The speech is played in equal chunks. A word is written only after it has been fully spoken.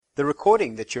The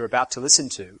recording that you're about to listen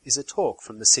to is a talk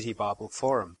from the City Bible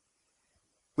Forum.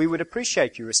 We would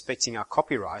appreciate you respecting our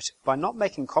copyright by not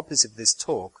making copies of this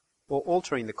talk or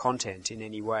altering the content in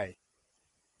any way.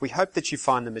 We hope that you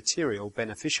find the material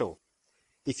beneficial.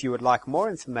 If you would like more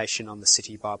information on the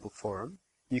City Bible Forum,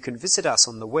 you can visit us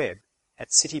on the web at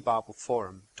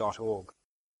citybibleforum.org.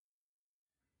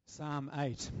 Psalm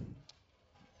 8.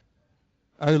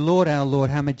 O Lord, our Lord,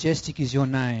 how majestic is your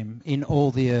name in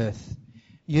all the earth.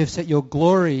 You have set your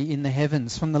glory in the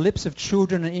heavens. From the lips of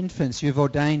children and infants you have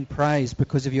ordained praise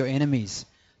because of your enemies,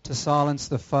 to silence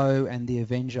the foe and the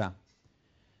avenger.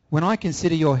 When I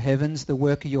consider your heavens, the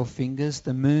work of your fingers,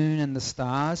 the moon and the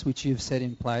stars which you have set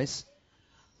in place,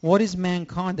 what is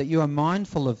mankind that you are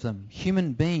mindful of them,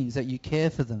 human beings that you care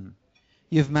for them?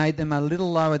 You have made them a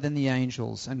little lower than the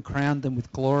angels and crowned them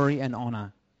with glory and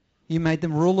honour. You made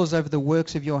them rulers over the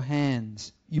works of your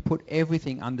hands. You put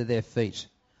everything under their feet.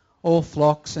 All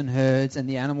flocks and herds and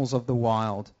the animals of the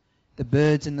wild, the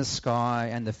birds in the sky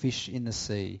and the fish in the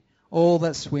sea, all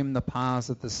that swim the paths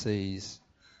of the seas.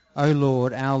 O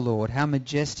Lord, our Lord, how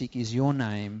majestic is your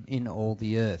name in all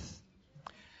the earth.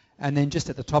 And then just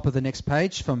at the top of the next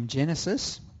page from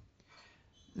Genesis,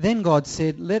 then God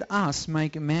said, let us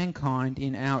make mankind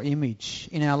in our image,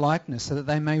 in our likeness, so that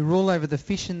they may rule over the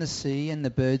fish in the sea and the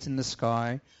birds in the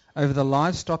sky, over the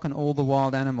livestock and all the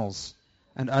wild animals,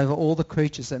 and over all the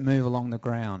creatures that move along the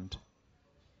ground.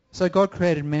 So God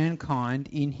created mankind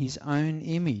in his own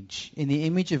image. In the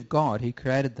image of God he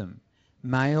created them.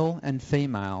 Male and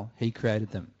female he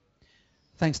created them.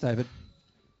 Thanks, David.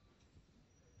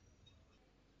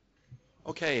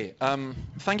 Okay,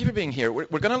 thank you for being here. We're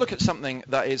going to look at something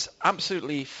that is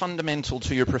absolutely fundamental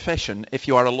to your profession if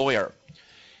you are a lawyer.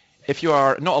 If you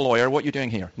are not a lawyer, what are you doing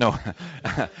here? No.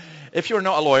 If you're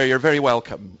not a lawyer, you're very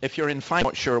welcome. If you're in finance,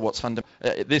 not sure what's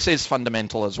fundamental, this is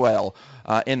fundamental as well,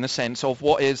 in the sense of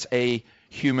what is a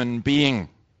human being.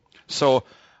 So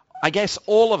I guess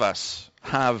all of us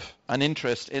have an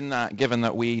interest in that, given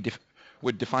that we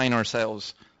would define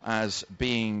ourselves as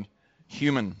being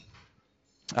human.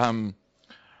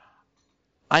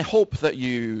 I hope that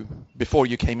you, before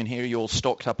you came in here, you all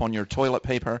stocked up on your toilet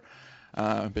paper,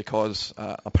 because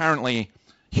apparently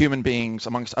human beings,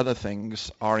 amongst other things,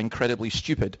 are incredibly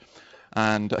stupid.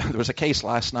 And there was a case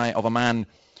last night of a man,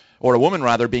 or a woman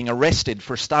rather, being arrested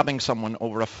for stabbing someone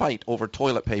over a fight over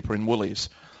toilet paper in Woolies.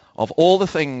 Of all the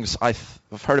things I've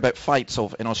heard about fights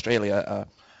in Australia,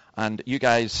 and you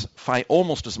guys fight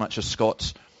almost as much as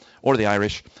Scots or the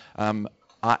Irish,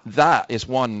 that is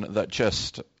one that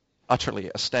just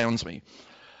utterly astounds me.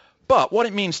 But what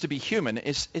it means to be human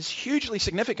is hugely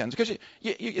significant, because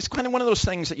it's kind of one of those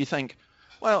things that you think,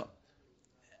 well,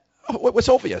 what's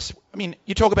obvious? I mean,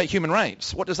 you talk about human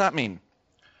rights. What does that mean?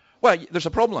 Well, there's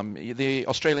a problem. The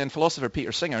Australian philosopher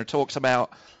Peter Singer talks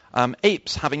about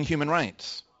apes having human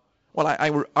rights. Well, I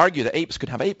would argue that apes could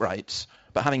have ape rights,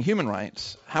 but having human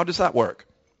rights, how does that work?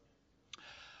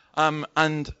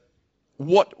 And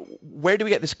where do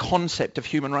we get this concept of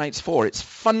human rights for? It's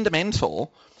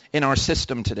fundamental in our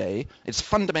system today. It's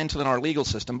fundamental in our legal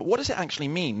system. But what does it actually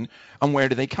mean, and where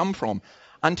do they come from?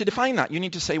 And to define that, you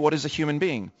need to say, what is a human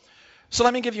being? So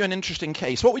let me give you an interesting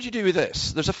case. What would you do with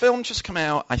this? There's a film just come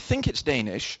out. I think it's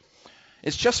Danish.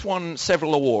 It's just won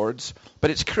several awards,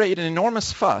 but it's created an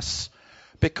enormous fuss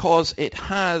because it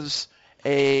has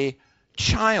a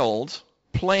child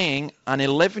playing an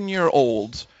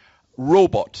 11-year-old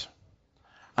robot.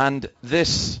 And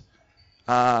this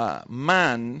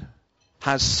man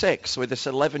has sex with this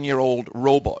 11-year-old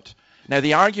robot. Now,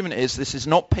 the argument is this is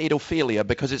not pedophilia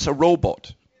because it's a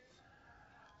robot.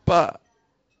 But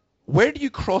where do you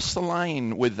cross the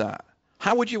line with that?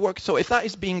 How would you work? So if that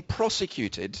is being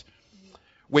prosecuted,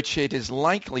 which it is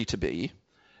likely to be,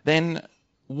 then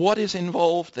what is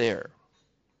involved there?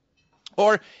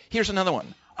 Or here's another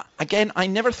one. Again, I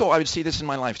never thought I would see this in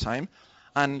my lifetime,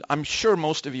 and I'm sure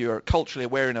most of you are culturally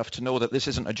aware enough to know that this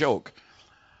isn't a joke.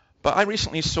 But I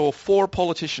recently saw 4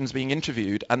 politicians being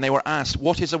interviewed, and they were asked,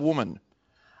 what is a woman?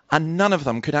 And none of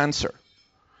them could answer.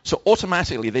 So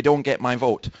automatically they don't get my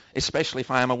vote, especially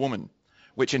if I am a woman,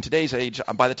 which in today's age,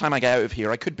 by the time I get out of here,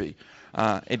 I could be.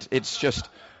 It's just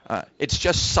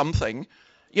something.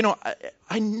 You know,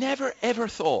 I never ever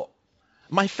thought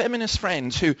my feminist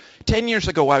friends who 10 years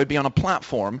ago I would be on a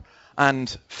platform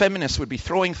and feminists would be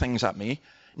throwing things at me,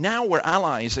 now we're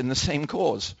allies in the same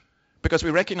cause. Because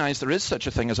we recognize there is such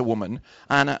a thing as a woman,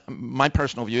 and my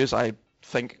personal view is I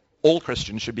think all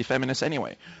Christians should be feminists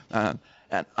anyway.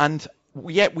 And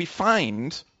yet we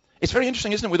find, it's very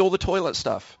interesting, isn't it, with all the toilet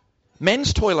stuff.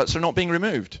 Men's toilets are not being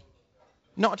removed.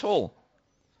 Not at all.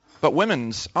 But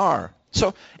women's are.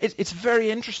 So it's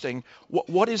very interesting.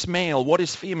 What is male? What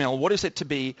is female? What is it to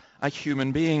be a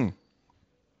human being?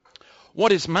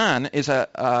 What is man is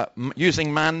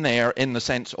using man there in the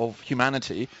sense of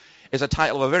humanity is a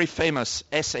title of a very famous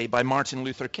essay by Martin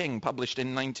Luther King published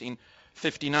in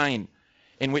 1959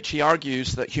 in which he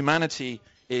argues that humanity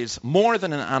is more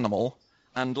than an animal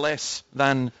and less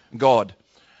than God.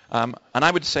 And I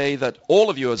would say that all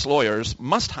of you as lawyers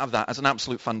must have that as an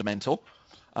absolute fundamental.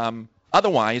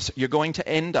 Otherwise, you're going to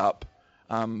end up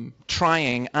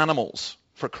trying animals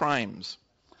for crimes.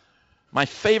 My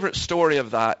favorite story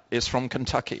of that is from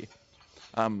Kentucky.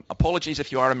 Apologies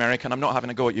if you are American. I'm not having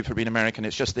a go at you for being American.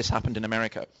 It's just this happened in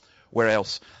America. Where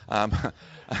else?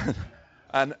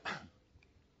 And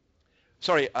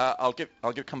sorry, I'll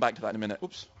come back to that in a minute.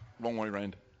 Oops, wrong way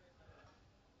around.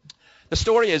 The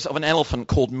story is of an elephant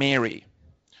called Mary.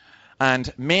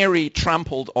 And Mary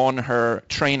trampled on her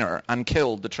trainer and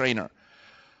killed the trainer.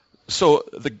 So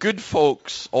the good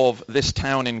folks of this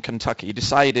town in Kentucky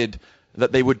decided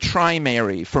that they would try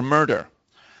Mary for murder.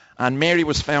 And Mary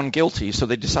was found guilty, so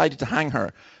they decided to hang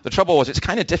her. The trouble was, it's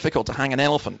kind of difficult to hang an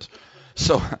elephant.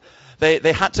 So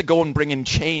they had to go and bring in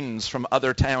chains from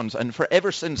other towns. And for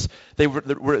ever since they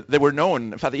were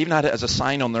known. In fact, they even had it as a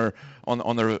sign on their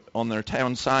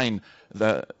town sign,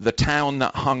 the town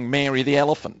that hung Mary the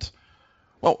elephant.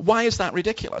 Well, why is that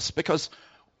ridiculous? Because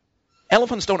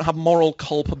elephants don't have moral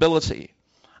culpability.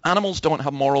 Animals don't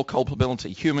have moral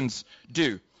culpability. Humans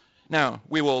do. Now,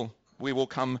 we will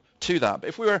come to that. But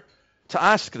if we were to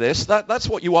ask this, that's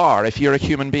what you are if you're a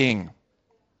human being.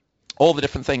 All the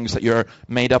different things that you're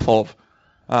made up of.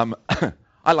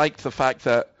 I like the fact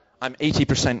that I'm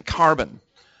 80% carbon.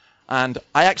 And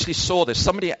I actually saw this.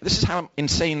 This is how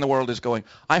insane the world is going.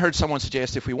 I heard someone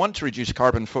suggest if we want to reduce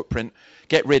carbon footprint,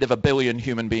 get rid of 1 billion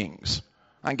human beings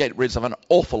and get rid of an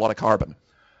awful lot of carbon.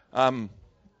 We're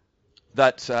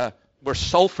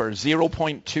sulfur,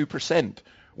 0.2%.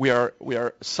 We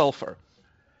are sulfur.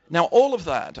 Now, all of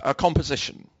that are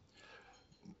composition.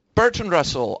 Bertrand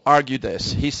Russell argued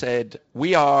this. He said,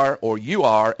 we are, or you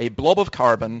are, a blob of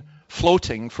carbon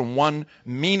floating from one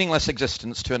meaningless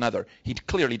existence to another. He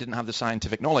clearly didn't have the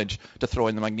scientific knowledge to throw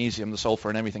in the magnesium, the sulfur,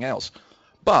 and everything else.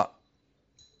 But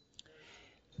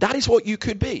that is what you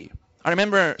could be. I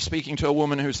remember speaking to a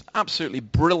woman who's absolutely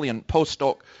brilliant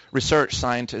postdoc research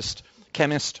scientist,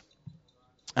 chemist,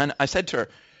 and I said to her,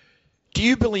 do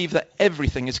you believe that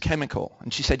everything is chemical?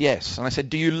 And she said, yes. And I said,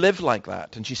 do you live like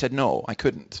that? And she said, no, I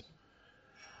couldn't.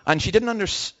 And she didn't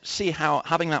see how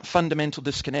having that fundamental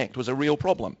disconnect was a real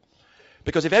problem.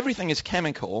 Because if everything is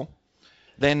chemical,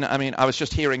 then, I was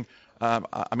just hearing, I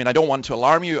don't want to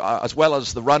alarm you, as well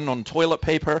as the run on toilet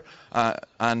paper,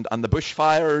 and the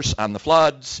bushfires, and the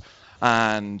floods,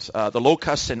 and the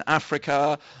locusts in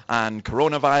Africa, and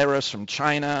coronavirus from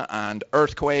China, and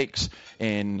earthquakes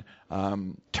in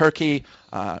Turkey.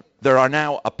 There are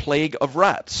now a plague of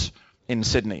rats in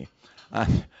Sydney.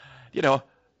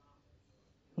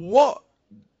 What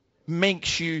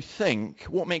makes you think,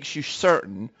 what makes you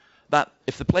certain that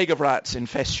if the plague of rats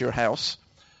infests your house,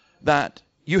 that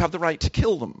you have the right to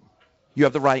kill them? You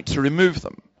have the right to remove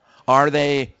them? Are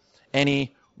they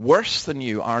any worse than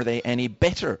you? Are they any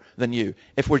better than you?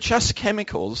 If we're just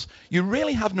chemicals, you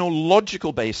really have no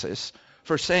logical basis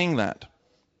for saying that.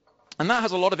 And that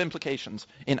has a lot of implications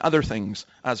in other things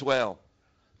as well.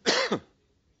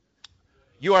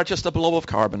 You are just a blob of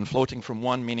carbon floating from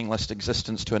one meaningless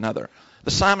existence to another.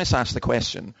 The psalmist asked the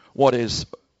question, what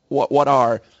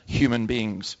are human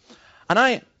beings? And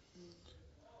I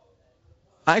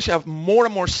actually have more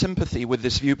and more sympathy with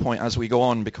this viewpoint as we go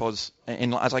on,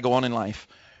 as I go on in life,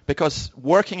 because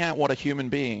working out what a human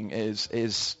being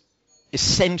is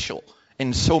essential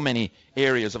in so many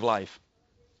areas of life.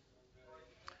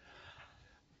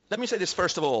 Let me say this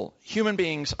first of all. Human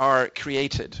beings are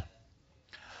created.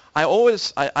 I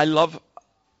love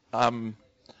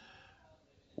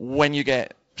when you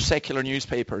get secular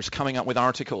newspapers coming up with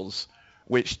articles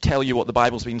which tell you what the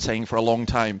Bible's been saying for a long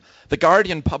time. The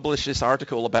Guardian published this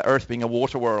article about Earth being a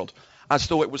water world as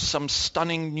though it was some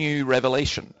stunning new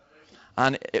revelation.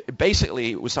 And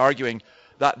it was arguing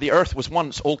that the Earth was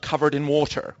once all covered in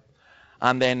water,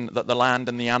 and then that the land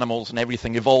and the animals and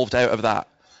everything evolved out of that.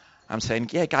 I'm saying,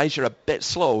 yeah, guys, you're a bit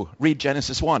slow. Read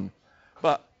Genesis 1.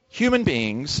 But human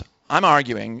beings, I'm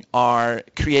arguing, are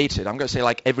created. I'm going to say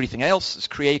like everything else is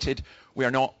created. We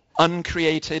are not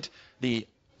uncreated. The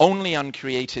only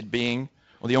uncreated being,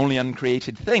 or the only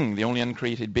uncreated thing, the only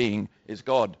uncreated being is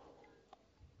God.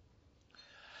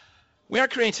 We are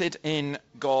created in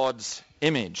God's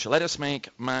image. Let us make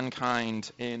mankind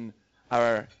in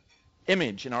our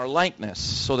image, in our likeness,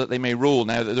 so that they may rule.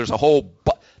 Now, there's a whole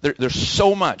There's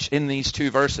so much in these two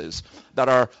verses that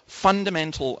are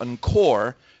fundamental and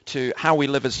core to how we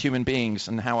live as human beings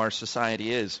and how our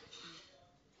society is.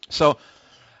 So,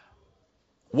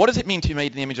 what does it mean to be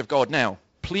made in the image of God? Now,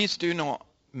 please do not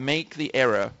make the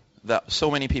error that so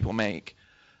many people make,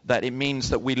 that it means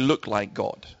that we look like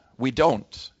God. We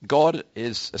don't. God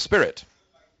is a spirit.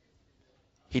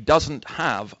 He doesn't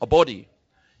have a body.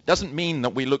 It doesn't mean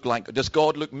that we look like, does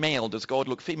God look male? Does God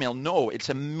look female? No, it's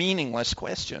a meaningless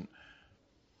question.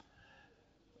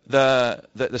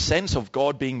 The sense of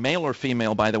God being male or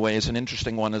female, by the way, is an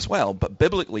interesting one as well. But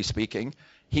biblically speaking,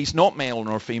 he's not male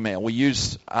nor female. We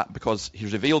use, because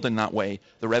he's revealed in that way,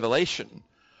 the revelation.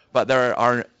 But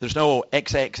there's no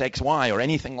XXXY or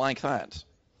anything like that.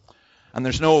 And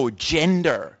there's no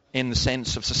gender in the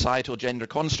sense of societal gender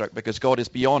construct, because God is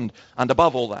beyond and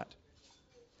above all that.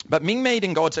 But being made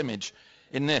in God's image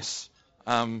in this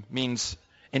means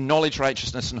in knowledge,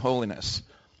 righteousness, and holiness.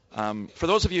 For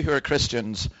those of you who are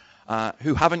Christians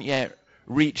who haven't yet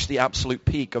reached the absolute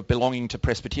peak of belonging to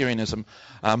Presbyterianism,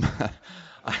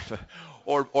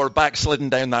 or backslidden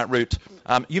down that route,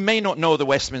 you may not know the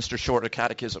Westminster Shorter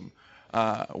Catechism,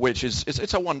 which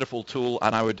it's a wonderful tool,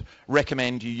 and I would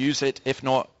recommend you use it. If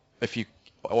not,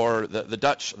 or the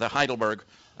Dutch, the Heidelberg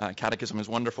Catechism is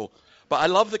wonderful. But I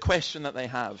love the question that they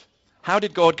have. How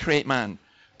did God create man?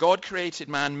 God created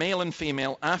man, male and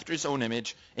female, after his own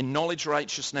image, in knowledge,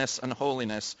 righteousness, and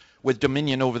holiness, with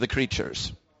dominion over the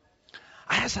creatures.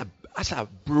 That's a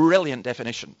brilliant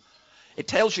definition. It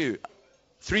tells you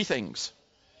three things.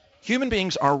 Human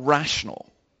beings are rational.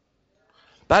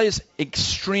 That is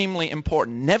extremely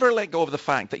important. Never let go of the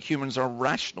fact that humans are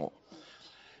rational.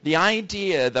 The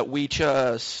idea that we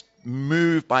just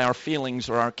move by our feelings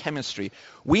or our chemistry.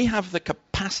 We have the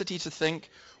capacity to think.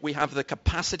 We have the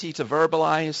capacity to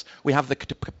verbalize. We have the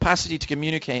capacity to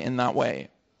communicate in that way.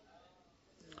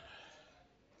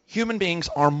 Human beings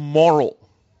are moral.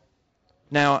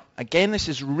 Now, again, this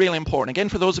is really important. Again,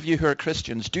 for those of you who are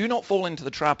Christians, do not fall into the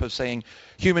trap of saying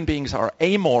human beings are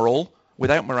amoral,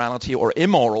 without morality, or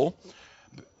immoral,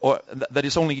 or that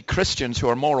it's only Christians who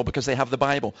are moral because they have the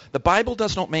Bible. The Bible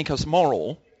does not make us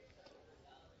moral.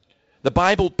 The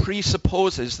Bible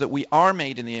presupposes that we are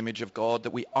made in the image of God,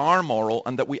 that we are moral,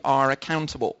 and that we are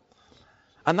accountable.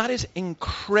 And that is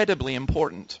incredibly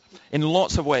important in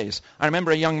lots of ways. I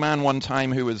remember a young man one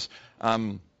time who was,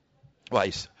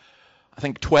 he's, I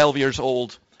think, 12 years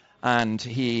old, and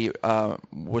he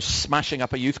was smashing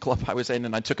up a youth club I was in,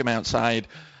 and I took him outside.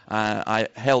 I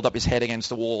held up his head against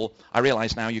the wall. I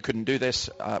realize now you couldn't do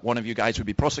this. One of you guys would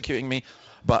be prosecuting me.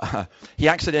 But he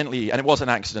accidentally, and it was an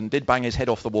accident, did bang his head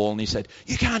off the wall, and he said,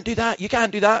 "You can't do that, you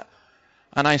can't do that."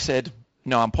 And I said,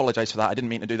 "No, I apologize for that. I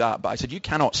didn't mean to do that." But I said, "You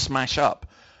cannot smash up."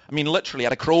 I mean, literally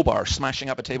at a crowbar,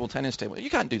 smashing up a tennis table. You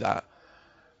can't do that.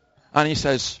 And he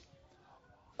says,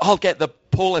 "I'll get the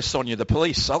police on you, the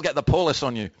police. I'll get the police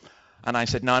on you." And I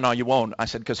said, no, you won't. I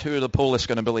said, because who are the police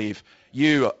going to believe?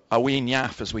 You, a wee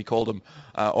naff, as we called him,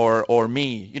 or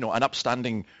me, an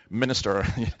upstanding minister.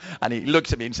 And he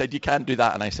looked at me and said, "You can't do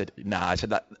that." And I said, "Nah." I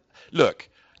said, "Look,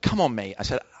 come on, mate." I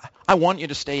said, "I want you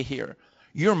to stay here.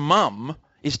 Your mum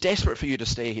is desperate for you to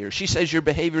stay here. She says your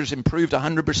behavior's improved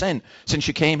 100% since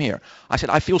you came here." I said,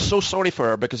 "I feel so sorry for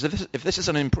her, because if this is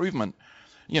an improvement,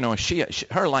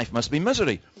 her life must be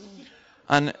misery."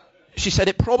 And she said,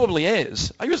 "It probably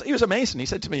is." He was amazing. He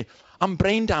said to me, "I'm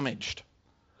brain damaged."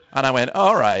 And I went,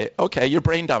 "All right, okay, you're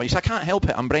brain damaged." He said, "I can't help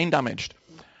it. I'm brain damaged."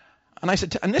 And I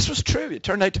said, and this was true. It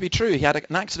turned out to be true. He had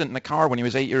an accident in the car when he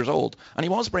was 8 years old, and he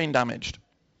was brain damaged.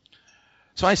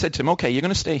 So I said to him, "Okay, you're going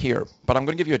to stay here, but I'm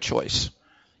going to give you a choice.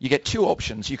 You get two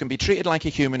options. You can be treated like a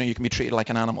human, or you can be treated like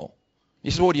an animal."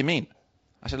 He said, "What do you mean?"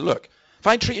 I said, "Look, if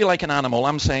I treat you like an animal,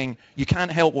 I'm saying you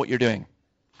can't help what you're doing.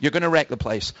 You're going to wreck the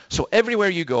place. So everywhere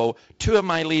you go, two of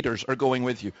my leaders are going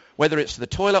with you. Whether it's to the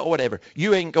toilet or whatever,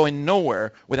 you ain't going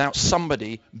nowhere without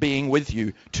somebody being with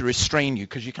you to restrain you,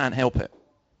 because you can't help it."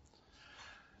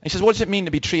 He says, "What does it mean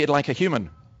to be treated like a human?"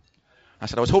 I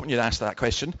said, "I was hoping you'd ask that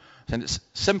question." And it's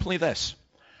simply this.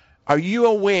 Are you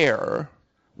aware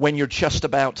when you're just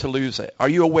about to lose it? Are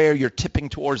you aware you're tipping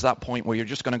towards that point where you're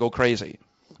just going to go crazy,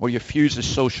 where your fuse is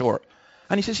so short?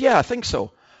 And he says, "Yeah, I think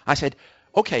so." I said,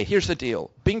 "Okay, here's the deal.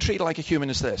 Being treated like a human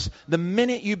is this. The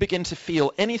minute you begin to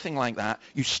feel anything like that,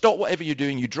 you stop whatever you're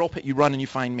doing, you drop it, you run, and you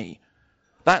find me.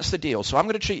 That's the deal. So I'm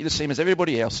going to treat you the same as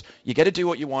everybody else. You get to do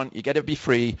what you want. You get to be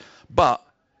free. But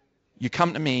you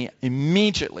come to me,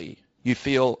 immediately you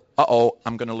feel, uh-oh,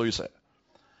 I'm going to lose it."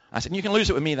 I said, "You can lose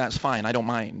it with me, that's fine. I don't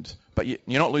mind. But you're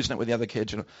not losing it with the other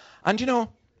kids."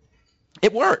 And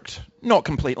it worked. Not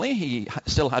completely. He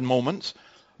still had moments.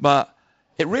 But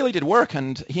it really did work,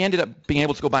 and he ended up being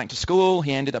able to go back to school.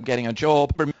 He ended up getting a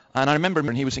job, and I remember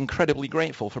he was incredibly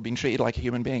grateful for being treated like a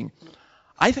human being.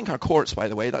 I think our courts, by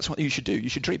the way, that's what you should do. You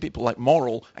should treat people like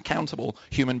moral, accountable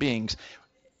human beings,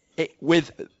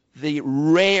 with the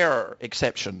rare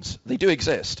exceptions, they do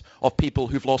exist, of people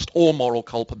who've lost all moral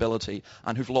culpability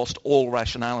and who've lost all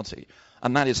rationality,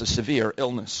 and that is a severe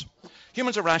illness.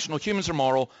 Humans are rational, humans are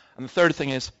moral, and the third thing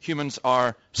is humans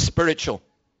are spiritual.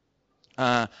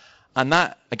 And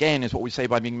that, again, is what we say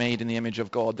by being made in the image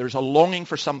of God. There's a longing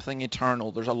for something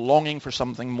eternal. There's a longing for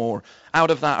something more.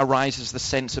 Out of that arises the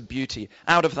sense of beauty.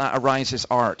 Out of that arises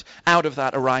art. Out of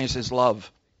that arises love.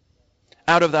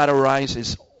 Out of that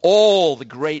arises all the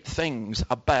great things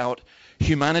about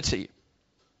humanity.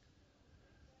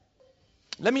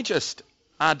 Let me just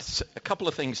add a couple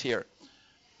of things here.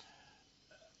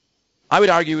 I would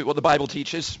argue what the Bible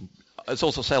teaches, it's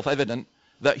also self-evident,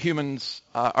 that humans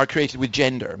are created with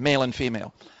gender, male and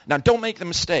female. Now, don't make the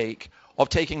mistake of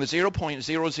taking the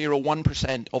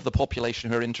 0.001% of the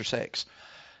population who are intersex.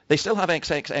 They still have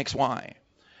XXXY.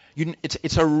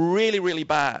 It's a really, really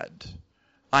bad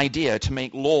idea to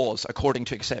make laws according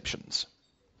to exceptions.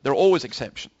 There are always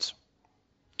exceptions.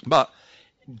 But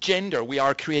gender, we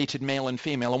are created male and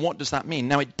female, and what does that mean?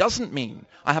 Now, it doesn't mean,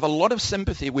 I have a lot of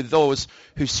sympathy with those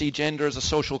who see gender as a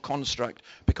social construct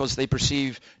because they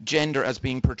perceive gender as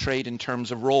being portrayed in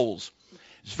terms of roles.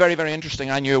 It's very, very interesting.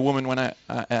 I knew a woman when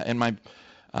in my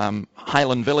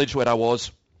Highland village where I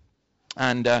was,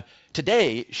 and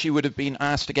today she would have been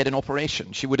asked to get an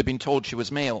operation. She would have been told she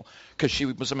was male because she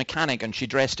was a mechanic and she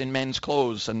dressed in men's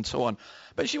clothes and so on.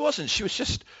 But she wasn't. She was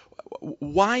just,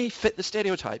 why fit the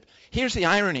stereotype? Here's the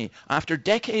irony. After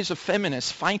decades of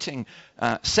feminists fighting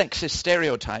sexist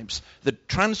stereotypes, the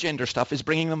transgender stuff is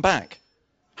bringing them back.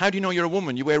 How do you know you're a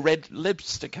woman? You wear red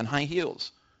lipstick and high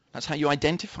heels. That's how you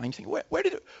identify. And you think,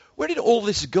 where did all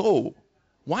this go?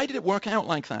 Why did it work out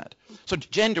like that? So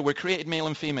gender, we're created male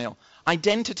and female.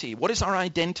 Identity, what is our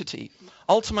identity?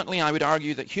 Ultimately, I would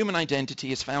argue that human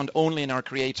identity is found only in our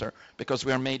Creator because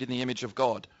we are made in the image of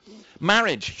God.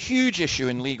 Marriage, huge issue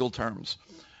in legal terms.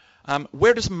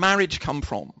 Where does marriage come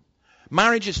from?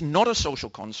 Marriage is not a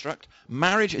social construct.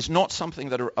 Marriage is not something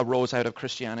that arose out of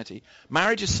Christianity.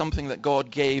 Marriage is something that God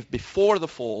gave before the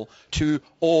fall to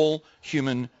all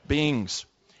human beings.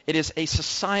 It is a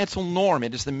societal norm.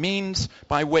 It is the means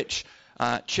by which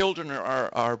children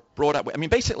are brought up. I mean,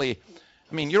 basically,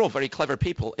 you're all very clever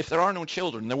people. If there are no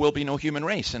children, there will be no human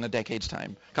race in a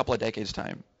couple of decades'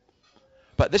 time.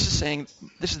 But this is saying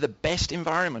this is the best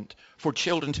environment for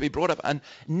children to be brought up. And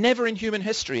never in human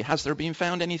history has there been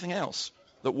found anything else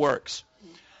that works.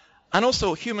 And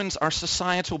also, humans are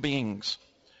societal beings.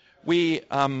 We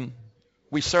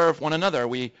serve one another.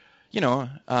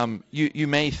 You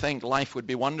may think life would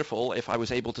be wonderful if I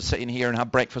was able to sit in here and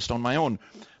have breakfast on my own.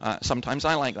 Sometimes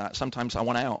I like that. Sometimes I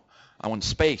want out. I want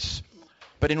space.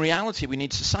 But in reality, we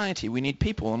need society. We need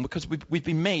people, and because we've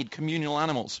been made communal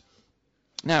animals.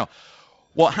 Now,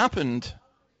 what happened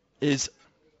is,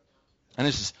 and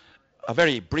this is a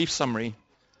very brief summary,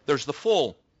 there's the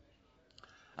fall.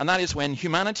 And that is when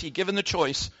humanity, given the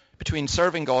choice between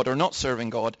serving God or not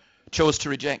serving God, chose to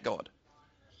reject God.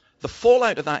 The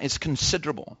fallout of that is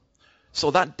considerable.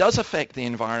 So that does affect the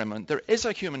environment. There is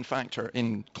a human factor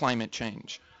in climate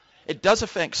change. It does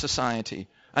affect society,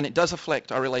 and it does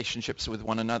affect our relationships with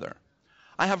one another.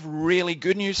 I have really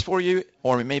good news for you,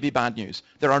 or it may be bad news.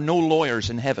 There are no lawyers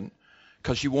in heaven,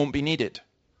 because you won't be needed.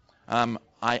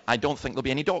 I don't think there'll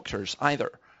be any doctors either.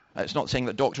 It's not saying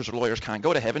that doctors or lawyers can't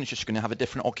go to heaven. It's just going to have a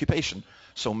different occupation.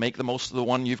 So make the most of the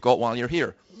one you've got while you're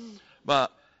here.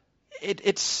 But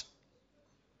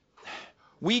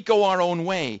we go our own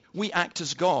way. We act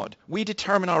as God. We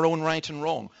determine our own right and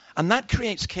wrong. And that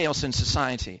creates chaos in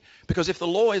society. Because if the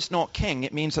law is not king,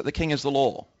 it means that the king is the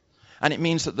law. And it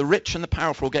means that the rich and the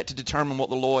powerful get to determine what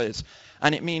the law is.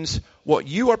 And it means what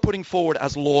you are putting forward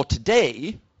as law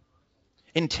today,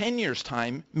 in 10 years'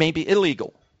 time, may be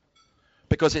illegal.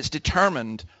 Because it's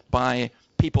determined by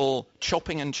people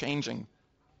chopping and changing.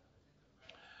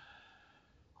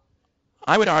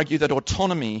 I would argue that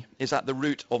autonomy is at the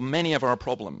root of many of our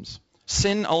problems.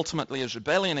 Sin ultimately is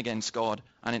rebellion against God,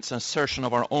 and it's an assertion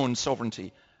of our own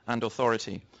sovereignty and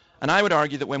authority. And I would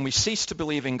argue that when we cease to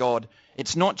believe in God,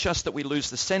 it's not just that we lose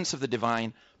the sense of the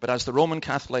divine, but as the Roman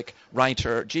Catholic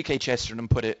writer G.K. Chesterton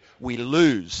put it, we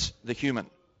lose the human.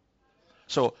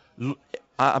 So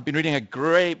I've been reading a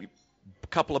great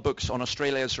couple of books on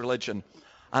Australia's religion.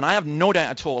 And I have no doubt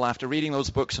at all, after reading those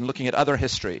books and looking at other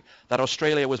history, that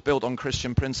Australia was built on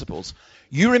Christian principles.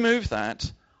 You remove that,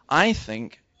 I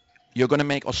think you're going to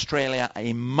make Australia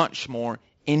a much more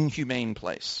inhumane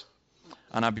place.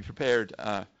 And I'd be prepared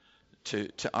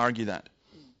to argue that.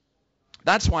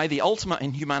 That's why the ultimate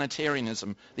in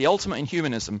humanitarianism, the ultimate in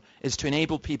humanism, is to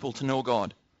enable people to know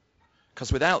God.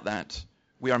 Because without that,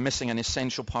 we are missing an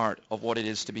essential part of what it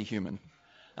is to be human.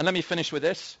 And let me finish with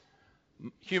this.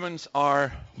 Humans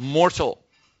are mortal.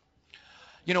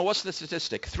 You know, what's the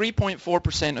statistic?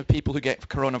 3.4% of people who get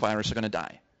coronavirus are going to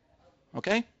die.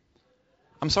 Okay?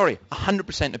 I'm sorry,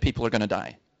 100% of people are going to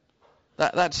die.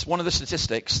 That's one of the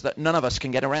statistics that none of us can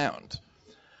get around.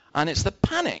 And it's the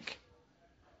panic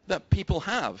that people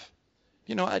have.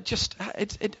 You know,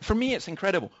 for me, it's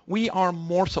incredible. We are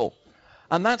mortal.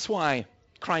 And that's why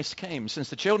Christ came. Since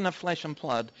the children have flesh and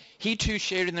blood, he too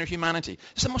shared in their humanity.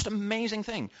 It's the most amazing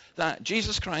thing that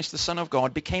Jesus Christ, the Son of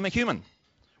God, became a human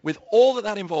with all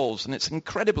that involves. And it's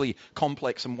incredibly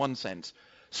complex in one sense.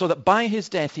 So that by his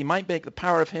death he might break the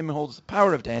power of him who holds the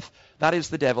power of death, that is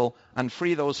the devil, and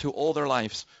free those who all their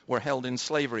lives were held in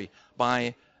slavery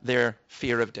by their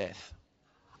fear of death.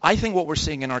 I think what we're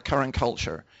seeing in our current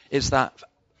culture is that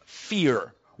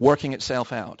fear working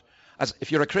itself out. As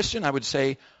if you're a Christian, I would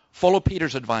say, follow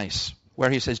Peter's advice, where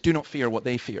he says, do not fear what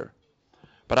they fear.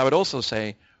 But I would also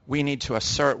say, we need to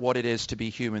assert what it is to be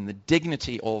human, the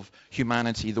dignity of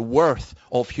humanity, the worth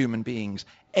of human beings,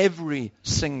 every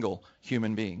single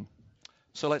human being.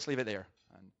 So let's leave it there.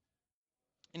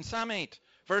 In Psalm 8,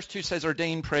 verse 2 says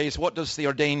ordained praise. What does the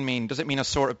ordained mean? Does it mean a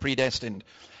sort of predestined?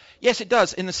 Yes, it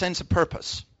does, in the sense of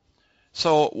purpose.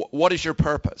 So what is your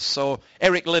purpose? So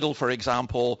Eric Liddell, for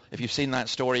example, if you've seen that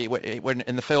story, when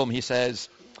in the film he says,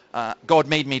 God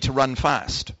made me to run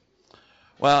fast.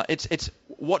 Well, it's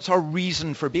what's our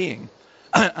reason for being?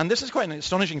 And this is quite an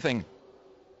astonishing thing,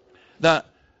 that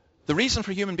the reason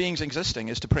for human beings existing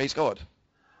is to praise God.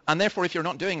 And therefore, if you're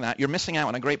not doing that, you're missing out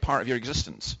on a great part of your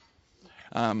existence.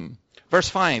 Verse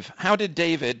 5, how did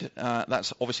David,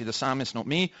 that's obviously the psalmist, not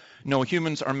me, know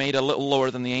humans are made a little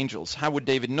lower than the angels? How would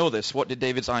David know this? What did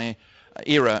David's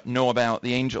era know about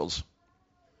the angels?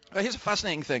 Well, here's a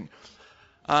fascinating thing.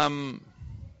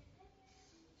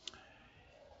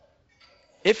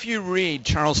 If you read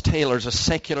Charles Taylor's A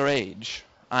Secular Age,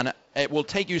 and it will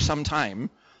take you some time,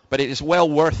 but it is well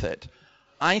worth it,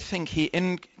 I think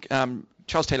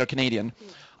Charles Taylor, Canadian,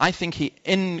 I think he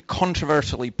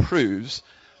incontrovertibly proves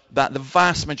that the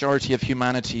vast majority of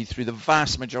humanity through the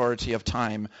vast majority of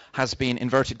time has been,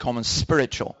 inverted commas,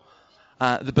 spiritual.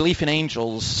 The belief in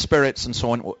angels, spirits, and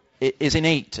so on is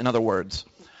innate, in other words.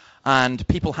 And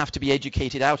people have to be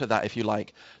educated out of that, if you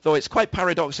like. Though it's quite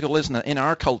paradoxical, isn't it? In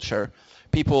our culture,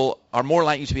 people are more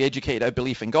likely to be educated out of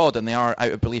belief in God than they are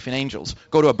out of belief in angels.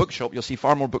 Go to a bookshop, you'll see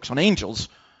far more books on angels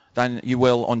than you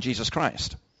will on Jesus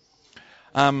Christ.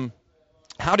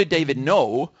 How did David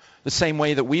know? The same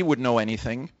way that we would know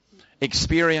anything.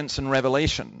 Experience and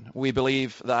revelation. We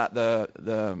believe that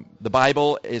the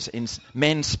Bible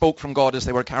men spoke from God as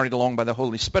they were carried along by the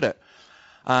Holy Spirit.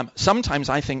 Sometimes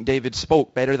I think David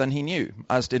spoke better than he knew,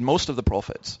 as did most of the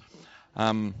prophets.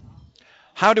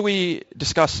 How do we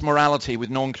discuss morality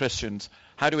with non-Christians?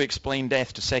 How do we explain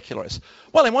death to secularists?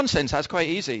 Well, in one sense, that's quite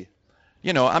easy.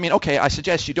 You know, I mean, okay, I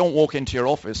suggest you don't walk into your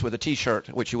office with a T-shirt,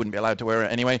 which you wouldn't be allowed to wear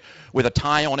anyway, with a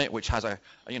tie on it, which has a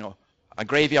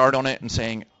graveyard on it, and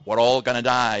saying, we're all going to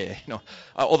die. You know,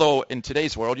 although in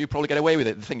today's world, you probably get away with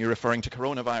it. The thing you're referring to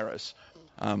coronavirus.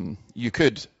 You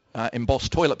could emboss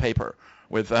toilet paper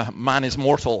with man is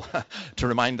mortal to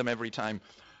remind them every time.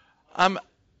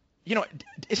 You know,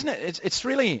 isn't it? It's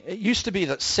really, it used to be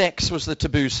that sex was the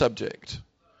taboo subject.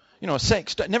 You know,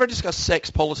 never discuss sex,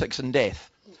 politics, and death.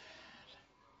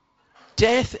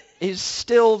 Death is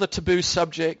still the taboo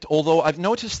subject, although I've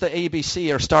noticed that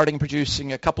ABC are starting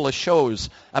producing a couple of shows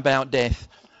about death.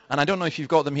 And I don't know if you've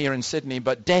got them here in Sydney,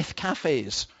 but death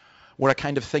cafes were a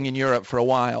kind of thing in Europe for a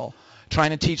while,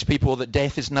 trying to teach people that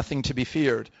death is nothing to be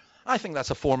feared. I think that's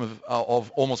a form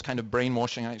of almost kind of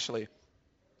brainwashing, actually.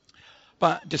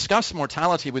 But discuss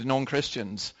mortality with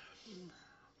non-Christians.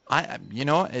 I'm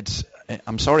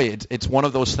sorry, it's one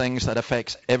of those things that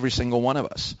affects every single one of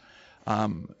us.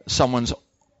 Someone's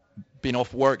been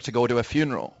off work to go to a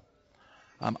funeral.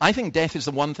 I think death is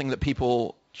the one thing that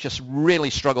people just really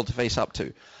struggle to face up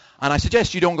to. And I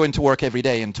suggest you don't go into work every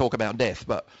day and talk about death,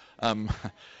 but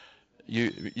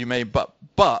you may. But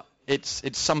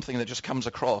it's something that just comes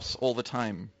across all the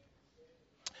time.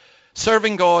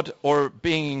 Serving God or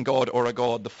being God or a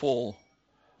God, the fall.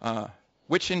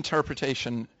 Which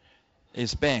interpretation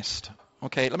is best?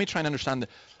 Okay, let me try and understand.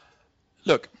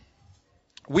 Look,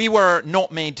 we were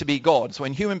not made to be God. So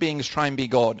when human beings try and be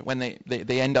God, when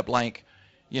they end up like,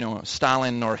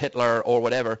 Stalin or Hitler or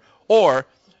whatever, or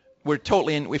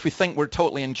if we think we're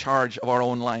totally in charge of our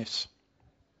own lives.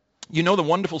 You know the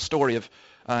wonderful story of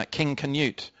King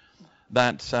Canute,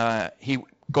 that he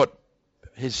got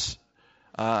his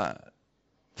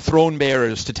throne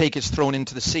bearers to take his throne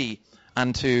into the sea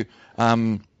and to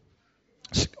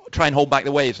try and hold back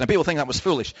the waves. Now, people think that was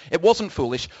foolish. It wasn't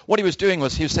foolish. What he was doing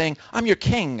was he was saying, I'm your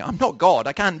king. I'm not God.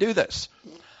 I can't do this.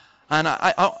 And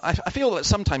I feel that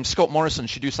sometimes Scott Morrison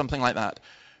should do something like that.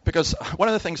 Because one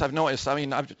of the things I've noticed,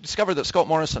 I've discovered that Scott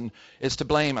Morrison is to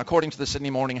blame, according to the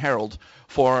Sydney Morning Herald,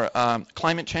 for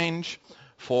climate change,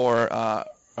 for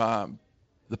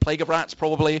the plague of rats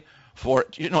probably, for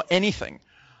anything.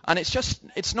 And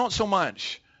it's not so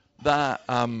much that,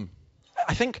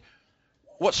 I think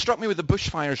what struck me with the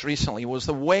bushfires recently was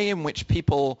the way in which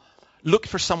people look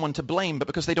for someone to blame, but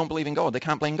because they don't believe in God, they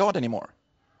can't blame God anymore.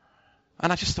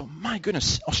 And I just thought, my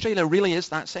goodness, Australia really is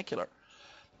that secular.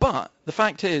 But the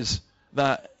fact is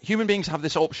that human beings have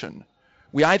this option.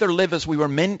 We either live as we were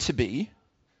meant to be,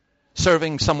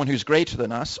 serving someone who's greater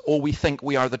than us, or we think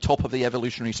we are the top of the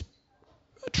evolutionary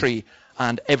tree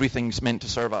and everything's meant to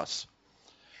serve us.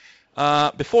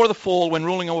 Before the fall, when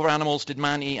ruling over animals, did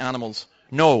man eat animals?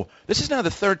 No. This is now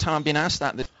the third time I've been asked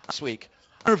that this week.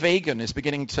 Our vegan is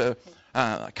beginning to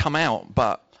come out,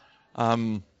 but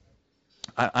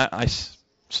I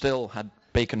still had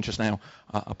bacon just now.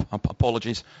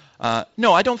 Apologies.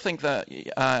 No, I don't think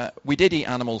that we did eat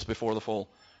animals before the fall.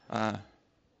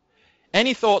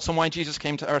 Any thoughts on why Jesus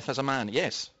came to earth as a man?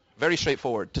 Yes. Very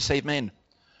straightforward. To save men.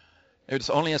 It was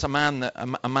only as a man that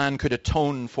a man could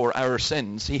atone for our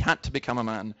sins. He had to become a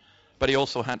man, but he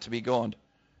also had to be God.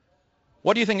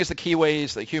 What do you think is the key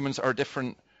ways that humans are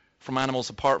different from animals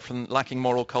apart from lacking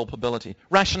moral culpability?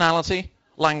 Rationality,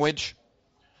 language.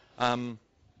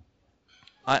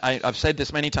 I've said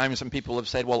this many times and people have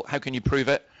said, well, how can you prove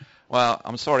it? Well,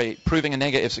 I'm sorry, proving a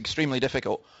negative is extremely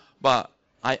difficult. But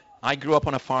I grew up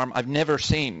on a farm. I've never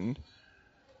seen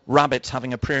rabbits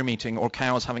having a prayer meeting or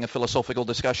cows having a philosophical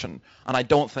discussion. And I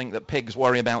don't think that pigs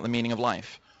worry about the meaning of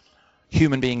life.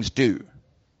 Human beings do.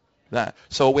 That.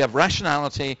 So we have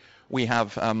rationality, we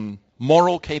have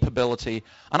moral capability,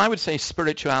 and I would say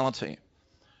spirituality.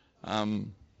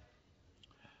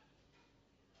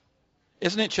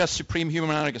 Isn't it just supreme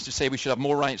human arrogance to say we should have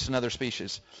more rights than other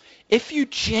species? If you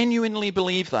genuinely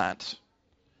believe that,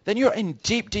 then you're in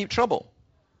deep, deep trouble.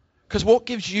 Because what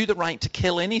gives you the right to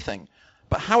kill anything?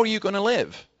 But how are you going to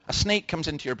live? A snake comes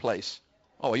into your place.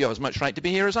 Oh, you have as much right to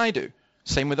be here as I do.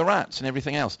 Same with the rats and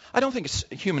everything else. I don't think it's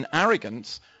human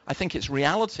arrogance. I think it's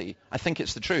reality. I think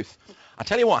it's the truth. I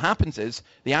tell you what happens is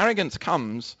the arrogance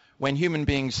comes when human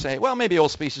beings say, well, maybe all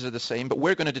species are the same, but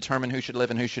we're going to determine who should live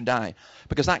and who should die.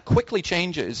 Because that quickly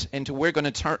changes into we're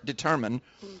going to determine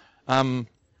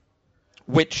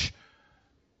which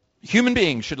human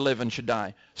beings should live and should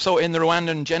die. So in the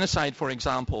Rwandan genocide, for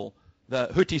example, the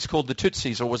Hutus called the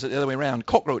Tutsis, or was it the other way around,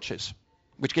 cockroaches,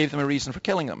 which gave them a reason for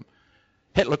killing them.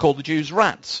 Hitler called the Jews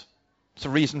rats. It's a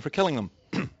reason for killing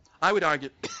them. I would argue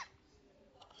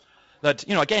that,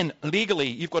 again, legally,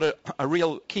 you've got a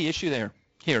real key issue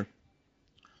here.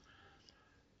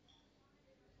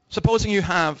 Supposing you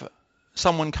have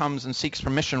someone comes and seeks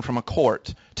permission from a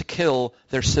court to kill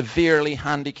their severely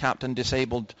handicapped and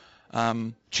disabled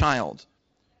child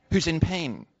who's in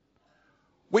pain.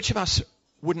 Which of us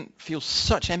wouldn't feel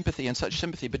such empathy and such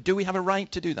sympathy? But do we have a right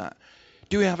to do that?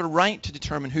 Do we have a right to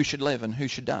determine who should live and who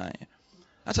should die?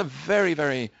 That's a very,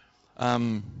 very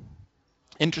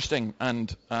interesting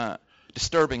and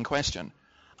disturbing question.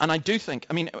 And I do think,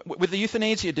 with the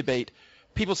euthanasia debate,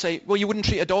 people say, well, you wouldn't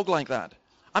treat a dog like that.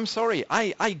 I'm sorry,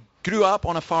 I grew up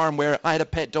on a farm where I had a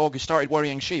pet dog who started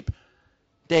worrying sheep.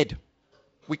 Dead.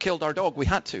 We killed our dog. We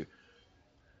had to.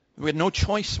 We had no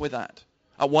choice with that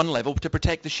at one level to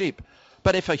protect the sheep.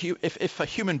 But if a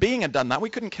human being had done that, we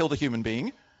couldn't kill the human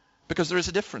being because there is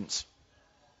a difference.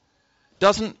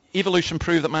 Doesn't evolution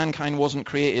prove that mankind wasn't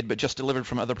created but just delivered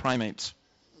from other primates?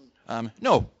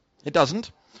 No, it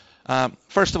doesn't.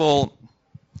 First of all,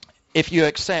 if you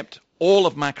accept all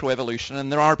of macroevolution,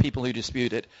 and there are people who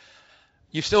dispute it,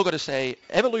 you've still got to say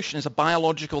evolution is a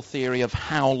biological theory of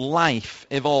how life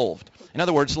evolved. In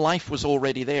other words, life was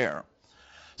already there.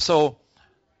 So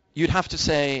you'd have to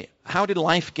say, how did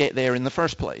life get there in the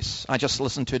first place? I just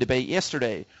listened to a debate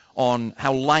yesterday on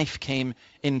how life came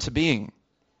into being.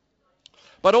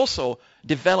 But also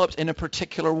developed in a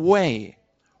particular way.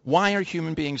 Why are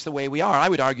human beings the way we are? I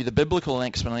would argue the biblical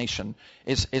explanation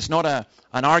is not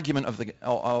an argument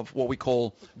of what we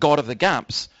call God of the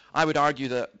gaps. I would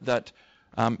argue that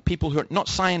people who are not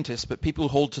scientists, but people who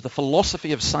hold to the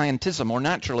philosophy of scientism or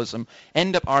naturalism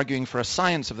end up arguing for a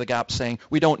science of the gaps, saying,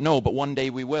 we don't know, but one day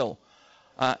we will.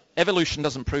 Evolution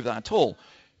doesn't prove that at all.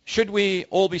 Should we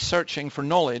all be searching for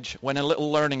knowledge when a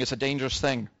little learning is a dangerous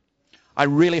thing? I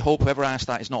really hope whoever asked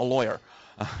that is not a lawyer,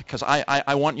 because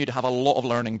I want you to have a lot of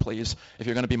learning, please, if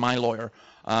you're going to be my lawyer.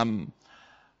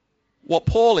 What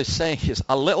Paul is saying is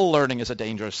a little learning is a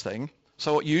dangerous thing,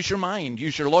 so use your mind,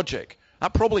 use your logic.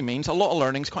 That probably means a lot of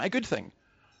learning is quite a good thing.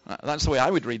 That's the way I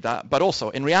would read that. But also,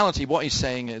 in reality, what he's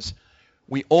saying is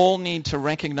we all need to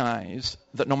recognize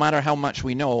that no matter how much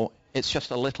we know, it's just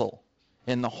a little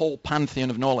in the whole pantheon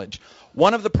of knowledge.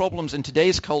 One of the problems in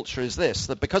today's culture is this,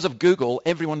 that because of Google,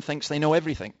 everyone thinks they know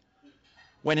everything,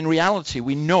 when in reality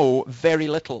we know very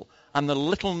little, and the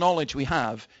little knowledge we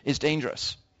have is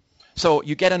dangerous. So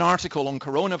you get an article on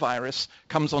coronavirus,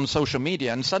 comes on social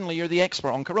media, and suddenly you're the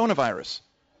expert on coronavirus.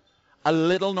 A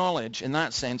little knowledge, in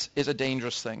that sense, is a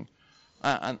dangerous thing.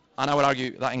 And I would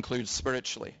argue that includes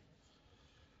spiritually.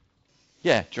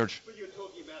 Yeah, George. When you were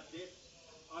talking about death,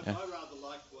 I rather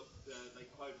like what they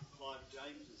quoted Clive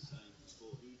James as saying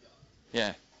before he died.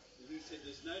 Yeah. And he said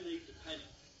there's no need to panic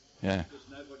because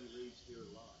nobody leaves here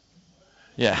alive.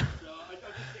 Yeah. So I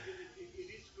just think it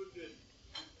is good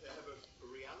to have a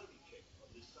reality check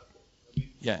on this subject. I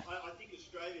mean, I think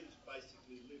Australians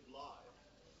basically live life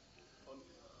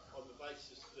on the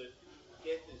basis that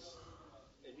death is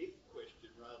an if question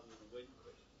rather than a when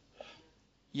question.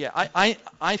 Yeah,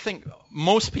 I think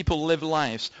most people live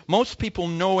lives. Most people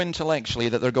know intellectually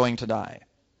that they're going to die.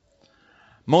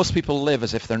 Most people live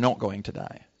as if they're not going to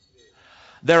die.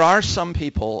 There are some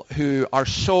people who are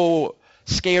so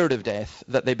scared of death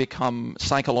that they become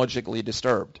psychologically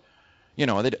disturbed. You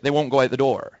know, they won't go out the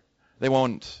door. They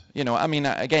won't, I mean,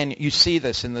 again, you see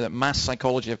this in the mass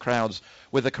psychology of crowds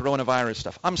with the coronavirus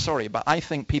stuff. I'm sorry, but I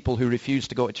think people who refuse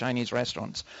to go to Chinese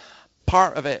restaurants,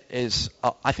 part of it is,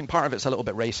 I think part of it's a little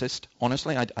bit racist,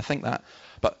 honestly. I think that.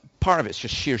 But part of it's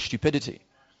just sheer stupidity.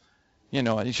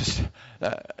 It's just,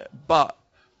 but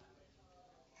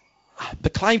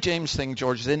the Clive James thing,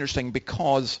 George, is interesting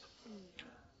because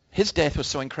his death was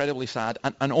so incredibly sad,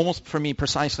 and almost for me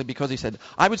precisely because he said,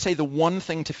 I would say the one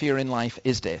thing to fear in life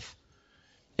is death.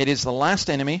 It is the last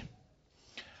enemy.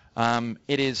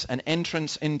 It is an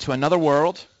entrance into another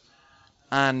world.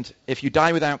 And if you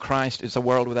die without Christ, it's a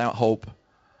world without hope.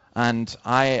 And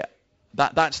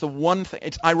that's the one thing.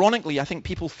 It's ironically, I think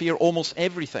people fear almost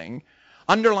everything.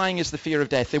 Underlying is the fear of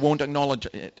death. They won't acknowledge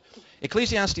it.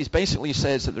 Ecclesiastes basically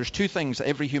says that there's two things that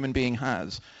every human being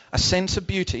has: a sense of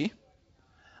beauty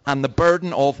and the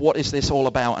burden of what is this all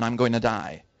about, and I'm going to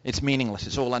die. It's meaningless.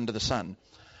 It's all under the sun.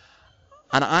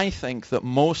 And I think that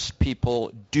most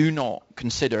people do not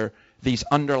consider these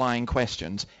underlying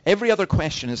questions. Every other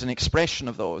question is an expression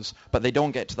of those, but they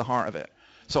don't get to the heart of it.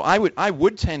 So I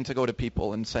would tend to go to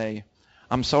people and say,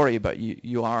 I'm sorry, but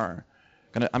you are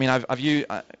going to... I mean, I've used...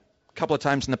 a couple of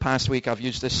times in the past week, I've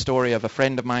used this story of a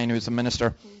friend of mine who's a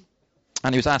minister,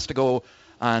 and he was asked to go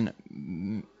and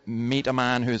meet a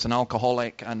man who's an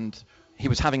alcoholic, and he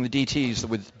was having the DTs, the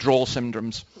withdrawal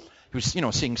syndromes. He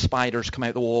was, seeing spiders come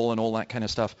out the wall and all that kind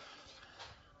of stuff.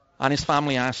 And his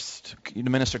family asked the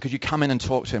minister, could you come in and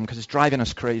talk to him, because it's driving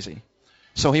us crazy.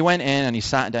 So he went in and he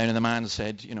sat down, and the man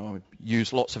said,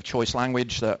 use lots of choice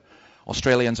language that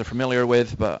Australians are familiar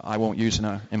with, but I won't use in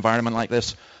an environment like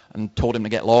this, and told him to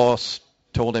get lost,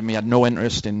 told him he had no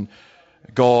interest in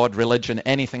God, religion,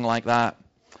 anything like that.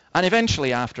 And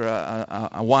eventually, after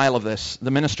a while of this,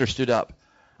 the minister stood up,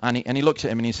 and he looked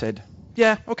at him and he said,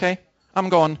 yeah, okay, I'm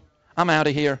gone. I'm out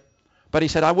of here. But he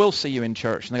said, I will see you in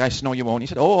church. And the guy said, no, you won't. He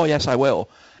said, oh, yes, I will.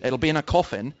 It'll be in a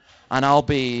coffin, and I'll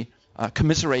be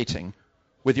commiserating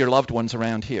with your loved ones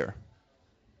around here.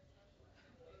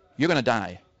 You're going to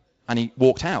die. And he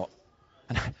walked out.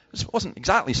 And this wasn't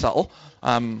exactly subtle.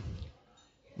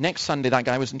 Next Sunday, that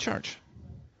guy was in church.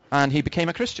 And he became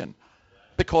a Christian.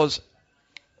 Because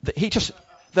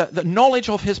the knowledge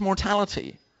of his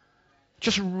mortality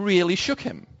just really shook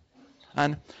him.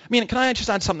 And I mean, can I just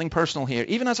add something personal here?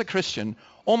 Even as a Christian,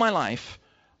 all my life,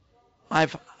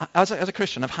 as a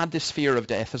Christian, I've had this fear of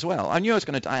death as well. I knew I was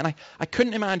going to die, and I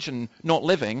couldn't imagine not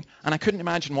living, and I couldn't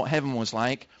imagine what heaven was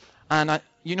like. And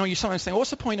you sometimes think,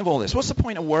 what's the point of all this? What's the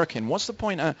point of working? What's the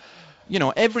point of,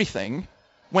 everything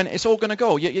when it's all going to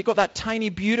go? You've got that tiny,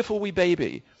 beautiful wee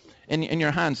baby in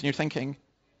your hands, and you're thinking,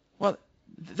 well,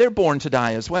 they're born to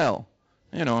die as well,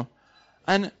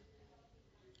 And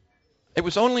it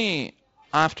was only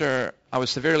after I was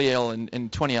severely ill in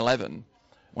 2011,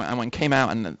 when I came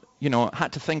out and,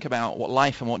 had to think about what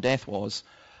life and what death was,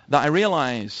 that I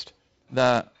realized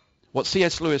that what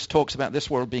C.S. Lewis talks about this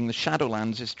world being the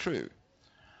Shadowlands is true,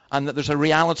 and that there's a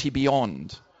reality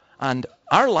beyond. And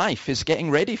our life is getting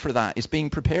ready for that, is being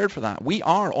prepared for that. We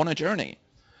are on a journey.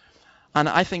 And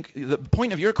I think the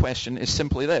point of your question is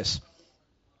simply this,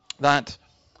 that,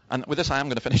 and with this I am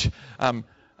going to finish,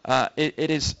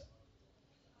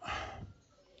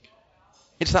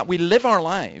 it's that we live our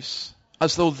lives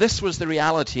as though this was the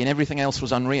reality and everything else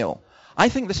was unreal. I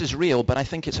think this is real, but I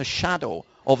think it's a shadow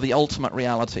of the ultimate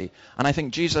reality. And I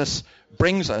think Jesus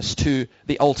brings us to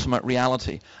the ultimate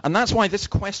reality. And that's why this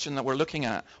question that we're looking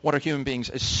at, what are human beings,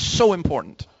 is so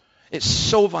important. It's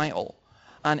so vital.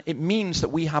 And it means that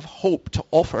we have hope to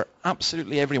offer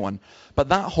absolutely everyone. But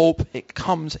that hope, it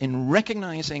comes in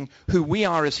recognizing who we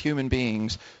are as human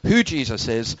beings, who Jesus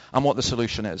is, and what the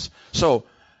solution is. So,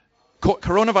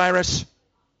 coronavirus,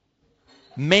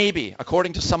 maybe,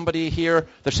 according to somebody here,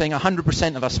 they're saying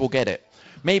 100% of us will get it.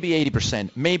 Maybe 80%.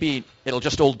 Maybe it'll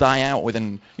just all die out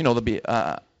within, there'll be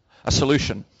a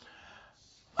solution.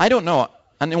 I don't know.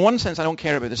 And in one sense, I don't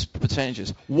care about this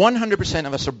percentages. 100%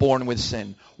 of us are born with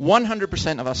sin.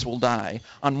 100% of us will die.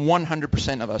 And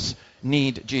 100% of us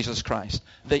need Jesus Christ.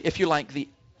 If you like, the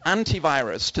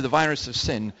antivirus to the virus of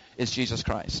sin is Jesus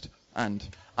Christ. And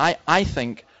I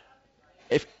think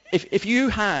if you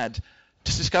had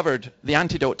discovered the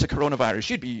antidote to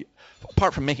coronavirus, you'd be,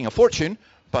 apart from making a fortune,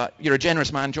 but you're a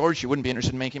generous man, George, you wouldn't be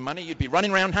interested in making money. You'd be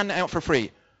running around handing it out for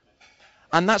free.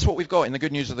 And that's what we've got in the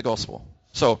good news of the gospel.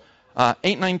 So,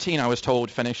 8:19, I was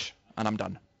told, finish, and I'm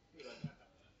done.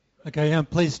 Okay,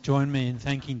 please join me in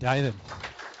thanking David.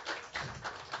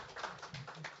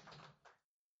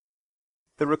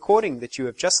 The recording that you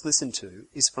have just listened to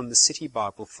is from the City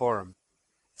Bible Forum.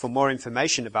 For more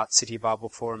information about City Bible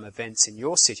Forum events in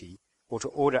your city, or to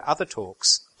order other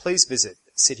talks, please visit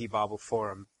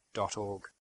citybibleforum.org.